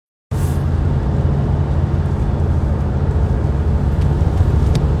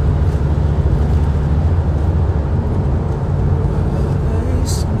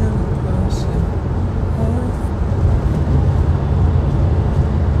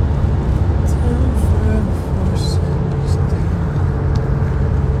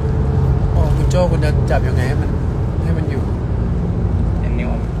จับยังไงให้มันอยู่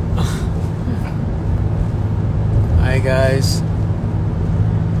anyone Hi guys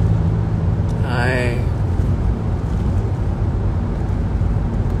Hi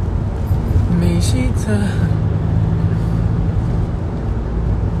ไม่ใช่เธอ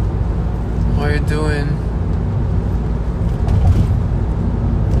How are you doing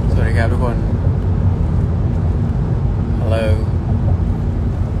สวัสดีครับทุกคน Hello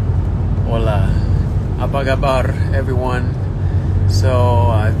Hola Apa kabar everyone So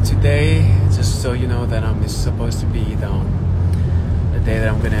today just so you know that it's supposed to be the day that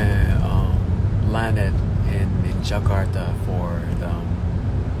I'm gonna land in Jakarta for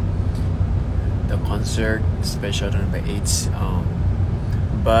the concert special number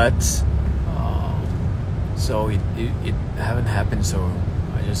 8 but so it haven't happened so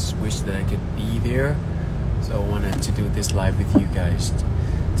I just wish that I could be there so I wanted to do this live with you guys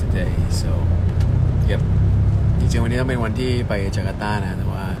today so yep จริงๆวันนี้ต้องเป็นวันที่ไปจาการ์ตานะแต่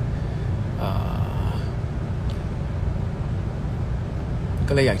ว่า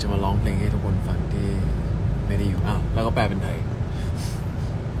ก็เลยอยากจะมาร้องเพลงให้ทุกคนฟังที่ไม่ได้อยู่แล้วก็แปลเป็นไทย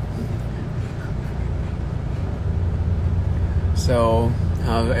So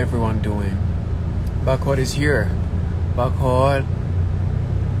how's everyone doing? Barcode is here. Barcode.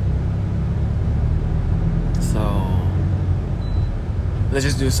 So let's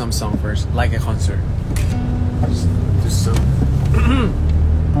just do some song first, like a concert. Just do some.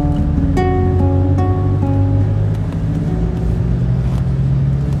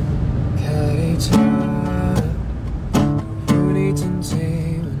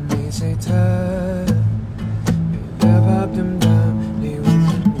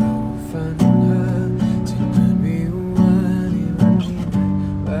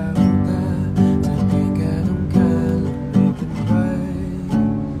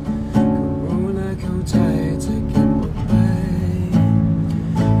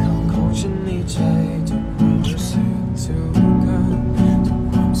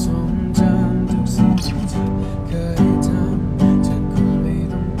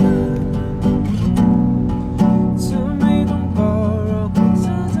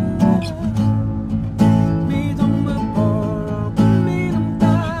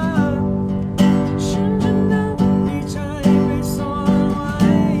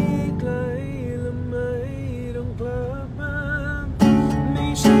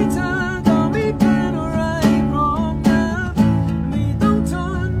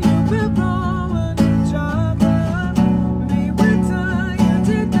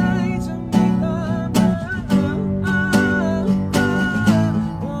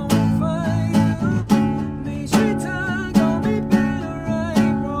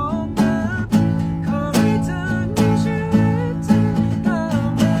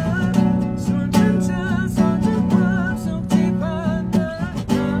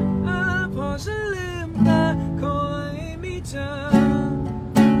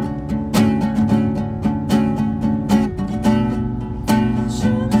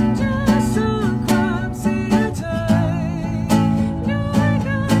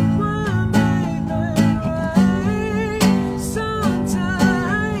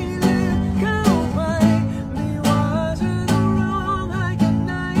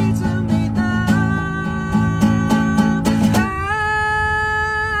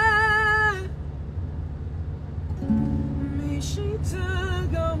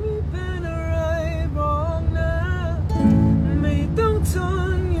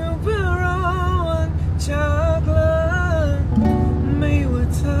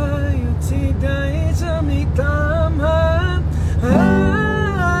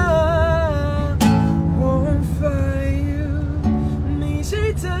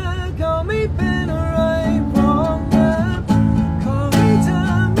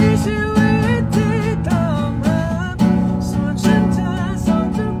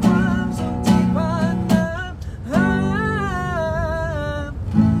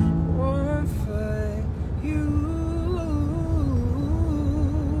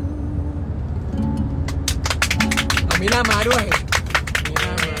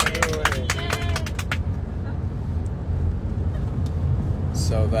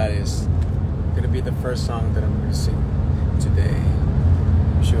 So that is gonna be the first song that I'm gonna sing today.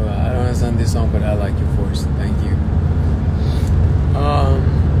 Sure, I don't understand this song, but I like your voice. Thank you.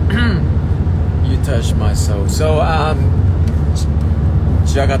 You touched my soul. So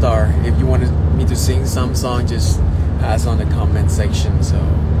Jagatar, if you wanted me to sing some song, just ask on the comment section. So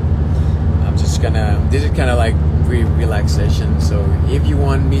I'm just gonna. This is kind of like relaxation. So if you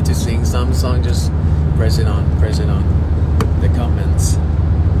want me to sing some song, just press it on the comments.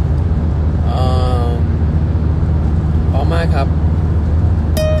 พร้อมมากครับ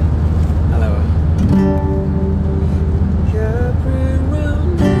อะไรวะ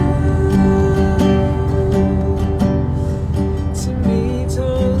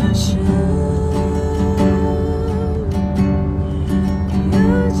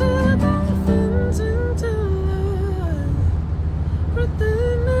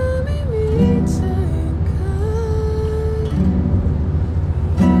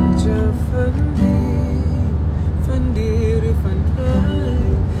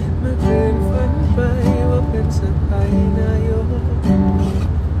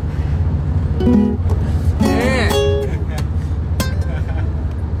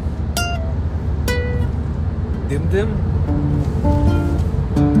ดื่ม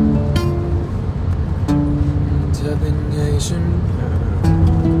เธอเป็นไงฉั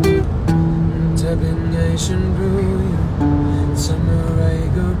นรู้อยู่ทำอะไร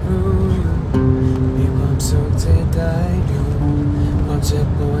ก็รู้อยู่มีความสุขที่ได้ดูความเจ็บ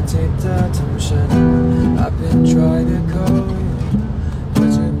ปวดที่เธอทำฉัน I've been trying to call you เพื่อ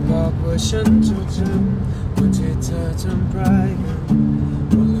จะบอกว่าฉันจดจำวันที่เธอทำร้ายกัน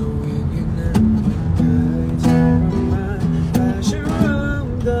ว่าเราเวียนอย่างนั้นเคยทรมานแต่ฉันเริ่ม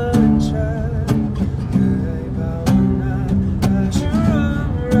เดินช้าเคยภาวนาแต่ฉันเริ่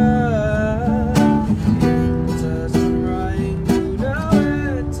มรักเธอทำร้ายยังดูน่าเ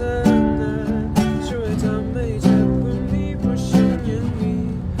วทนาช่วยทำให้เจ็บกว่านี้เพราะฉันยังมี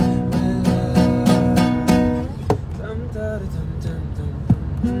เวลาทำได้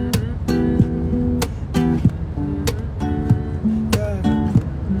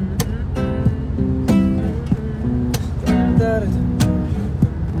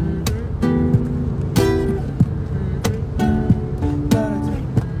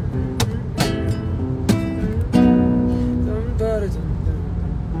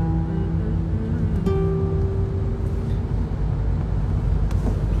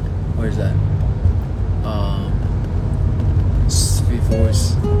Where's that? Sweet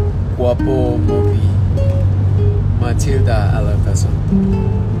voice, Guapo movie. Matilda, I love that song.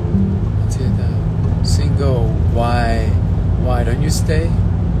 Matilda, single. Why don't you stay?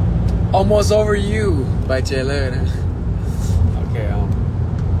 Almost Over You by Jayler.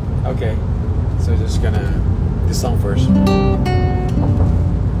 Okay. So just gonna this song first.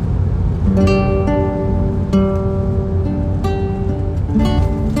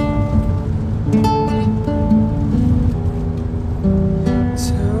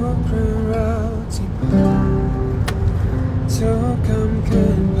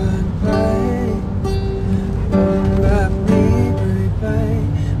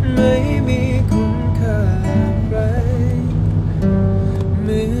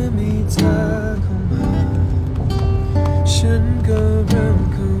ฉันก็เริ่ม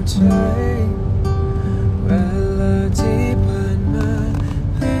เข้าใจเวลาที่ผ่านมา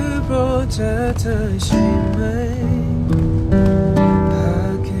เพื่อเพราะเธอใช่ไหมหา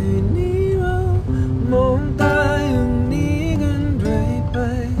กคืนนี้เรามองตาอย่างนี้กันเรื่อยไป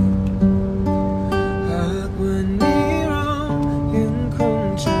หากวันนี้เรายังคง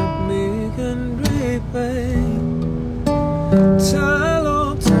จับมือกันเรื่อยไปถ้าโล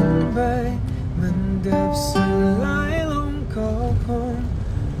กทั้งใบมันดับสลายก็คง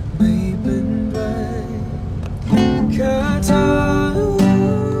ไม่เป็นไรแค่เธอ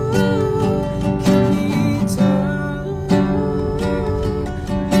แค่มีเธอ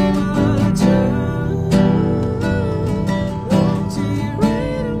ไม่ว่าเธอโลกที่ไร้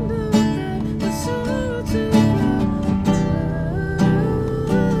ดำแต่สู้ที่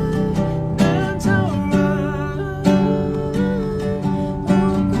นานเท่าไรโอ้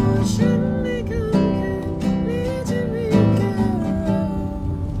ก็ฉันไม่เคยนี้จะมี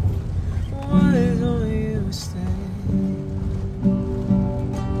Why don't you stay?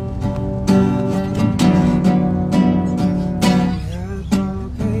 อยากบอก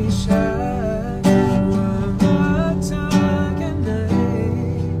ให้ฉันว่ารักเธอแค่ไหน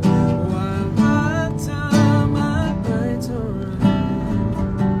ว่ารักเธอมากไปเท่าไร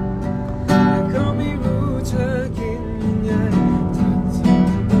ก็ไม่รู้เธอคิดยังไงถ้าเธอ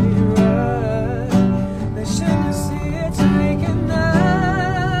ไม่รักแต่ฉันจะเสียใจแค่ไหน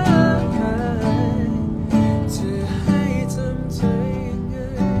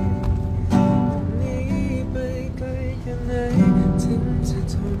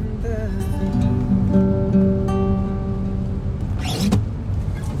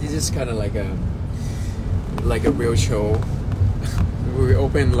This is kind of like a real show. We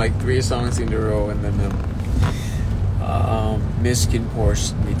opened like 3 songs in a row, and then Miskin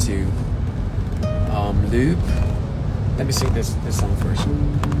forced me to loop. Let me sing this song first.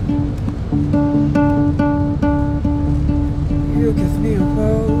 You give me a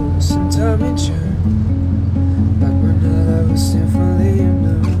rose and time in June, back when our love was sinfully in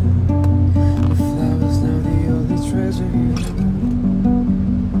bloom. The flowers now the only treasure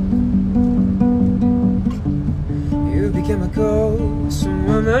you became a ghost,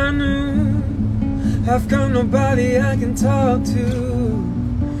 someone I knew. I've got nobody I can talk to,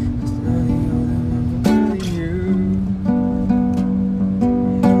 'cause now the only one for you.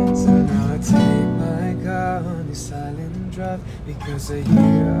 So now I take my car on the silent drive, because I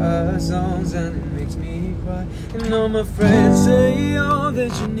hear our songs and it makes me cry. And all my friends say all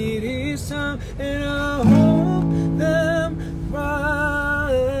that you need is time, and I hope them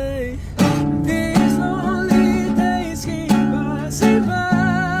right. These lonely days keep passing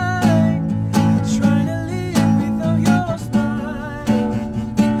by, trying to live without your smile.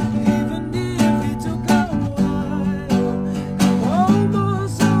 Even if it took a while, I'm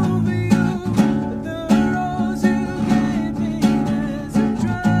almost over you. The rose you gave me hasn't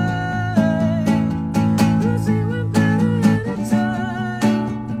dried. Losing went better at a time,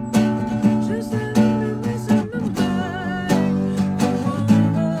 just a little miss in my mind. I'm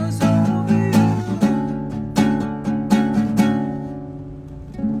almost over you.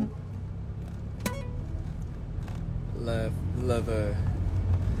 Love, lover.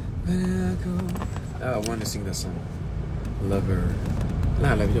 When I go, I want to sing that song. Lover. ร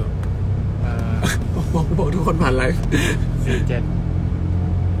หัสอะไรพี่โจบอกทุกคนผ่านไลฟ์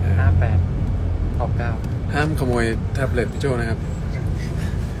 475869 ห้ามขโมยแท็บเล็ตพี่โจนะครับ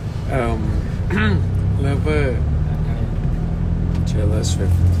Lover Taylor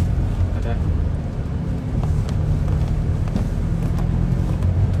Swift แล้วก็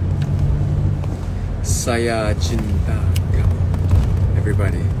Saya Cinta Kamu.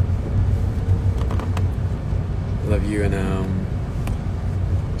 Everybody, love you. And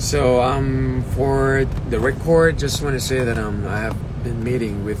so for the record, just want to say that I have been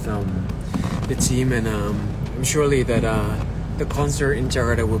meeting with the team, and I'm surely that the concert in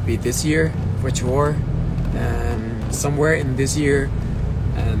Jakarta will be this year for sure, and somewhere in this year,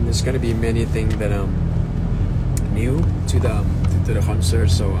 and there's gonna be many things that new to the concert.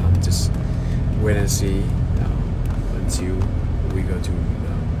 So just wait and see until we go to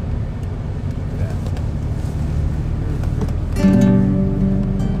that.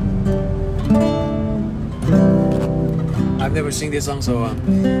 I've never sing this song, so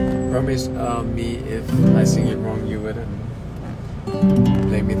promise me if I sing it wrong, you wouldn't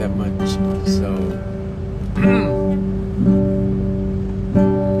blame me that much. So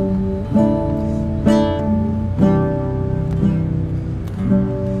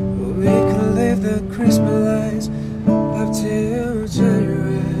we could live the Christmas lights up till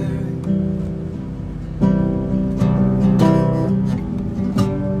January.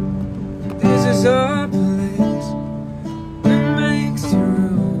 This is our place that makes the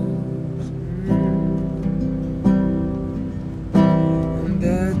rules, and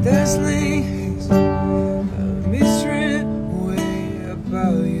that dazzling haze, a mystery way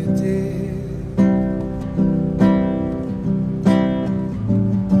about you, dear.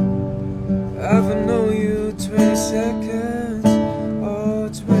 I've known you 20 seconds or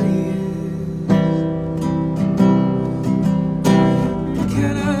 20 years.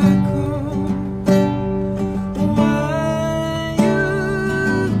 Can I go where you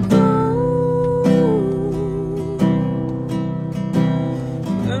go?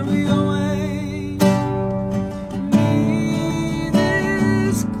 And we always meet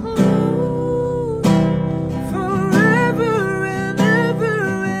this close, forever and ever.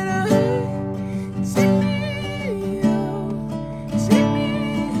 And take me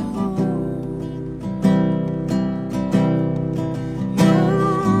home.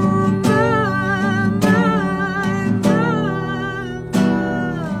 You're my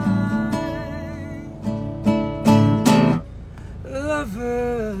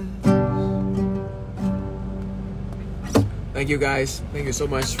lover. Thank you guys. Thank you so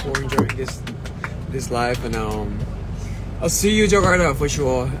much for enjoying this live, and I'll see you Jakarta for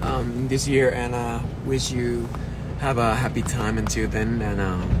sure this year, and wish you have a happy time until then, and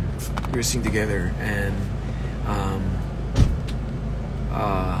we'll sing together, and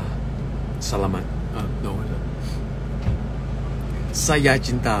salamat. No, Saya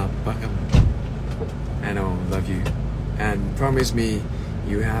Cinta Kamu. I know, love you, and promise me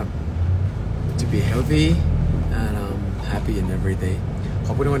you have to be healthy and happy in every day. ข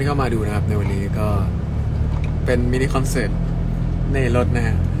อบคุณทุกคนที่เข้ามาดูนะครับในวันนี้ก็เป็นมินิคอนเสิร์ตในรถนะฮ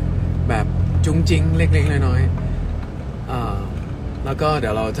ะแบบจุ้งจิ้งเล็กๆน้อยๆแล้วก็เดี๋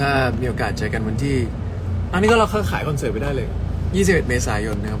ยวเราถ้ามีโอกาสเจอกันวันที่อันนี้ก็เราขายคอนเสิร์ตไปได้เลย21 เมษาย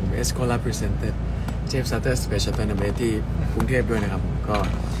นนะครับผม Escola Presented เจฟซาเตอร์สเปเชียลทัวร์นาเมนต์ที่กรุงเทพด้วยนะครับก็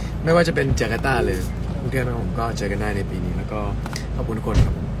ไม่ว่าจะเป็นจาการ์ตาหรือกรุงเทพนะครับผมก็เจอกันได้ในปีนี้แล้วก็ขอบคุณทุกคนค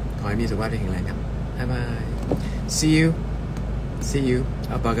รับขอให้มีสุขภาพที่แข็งแรงครับบ๊ายบาย see you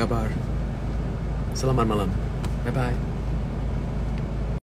apa kabar selamat malam bye bye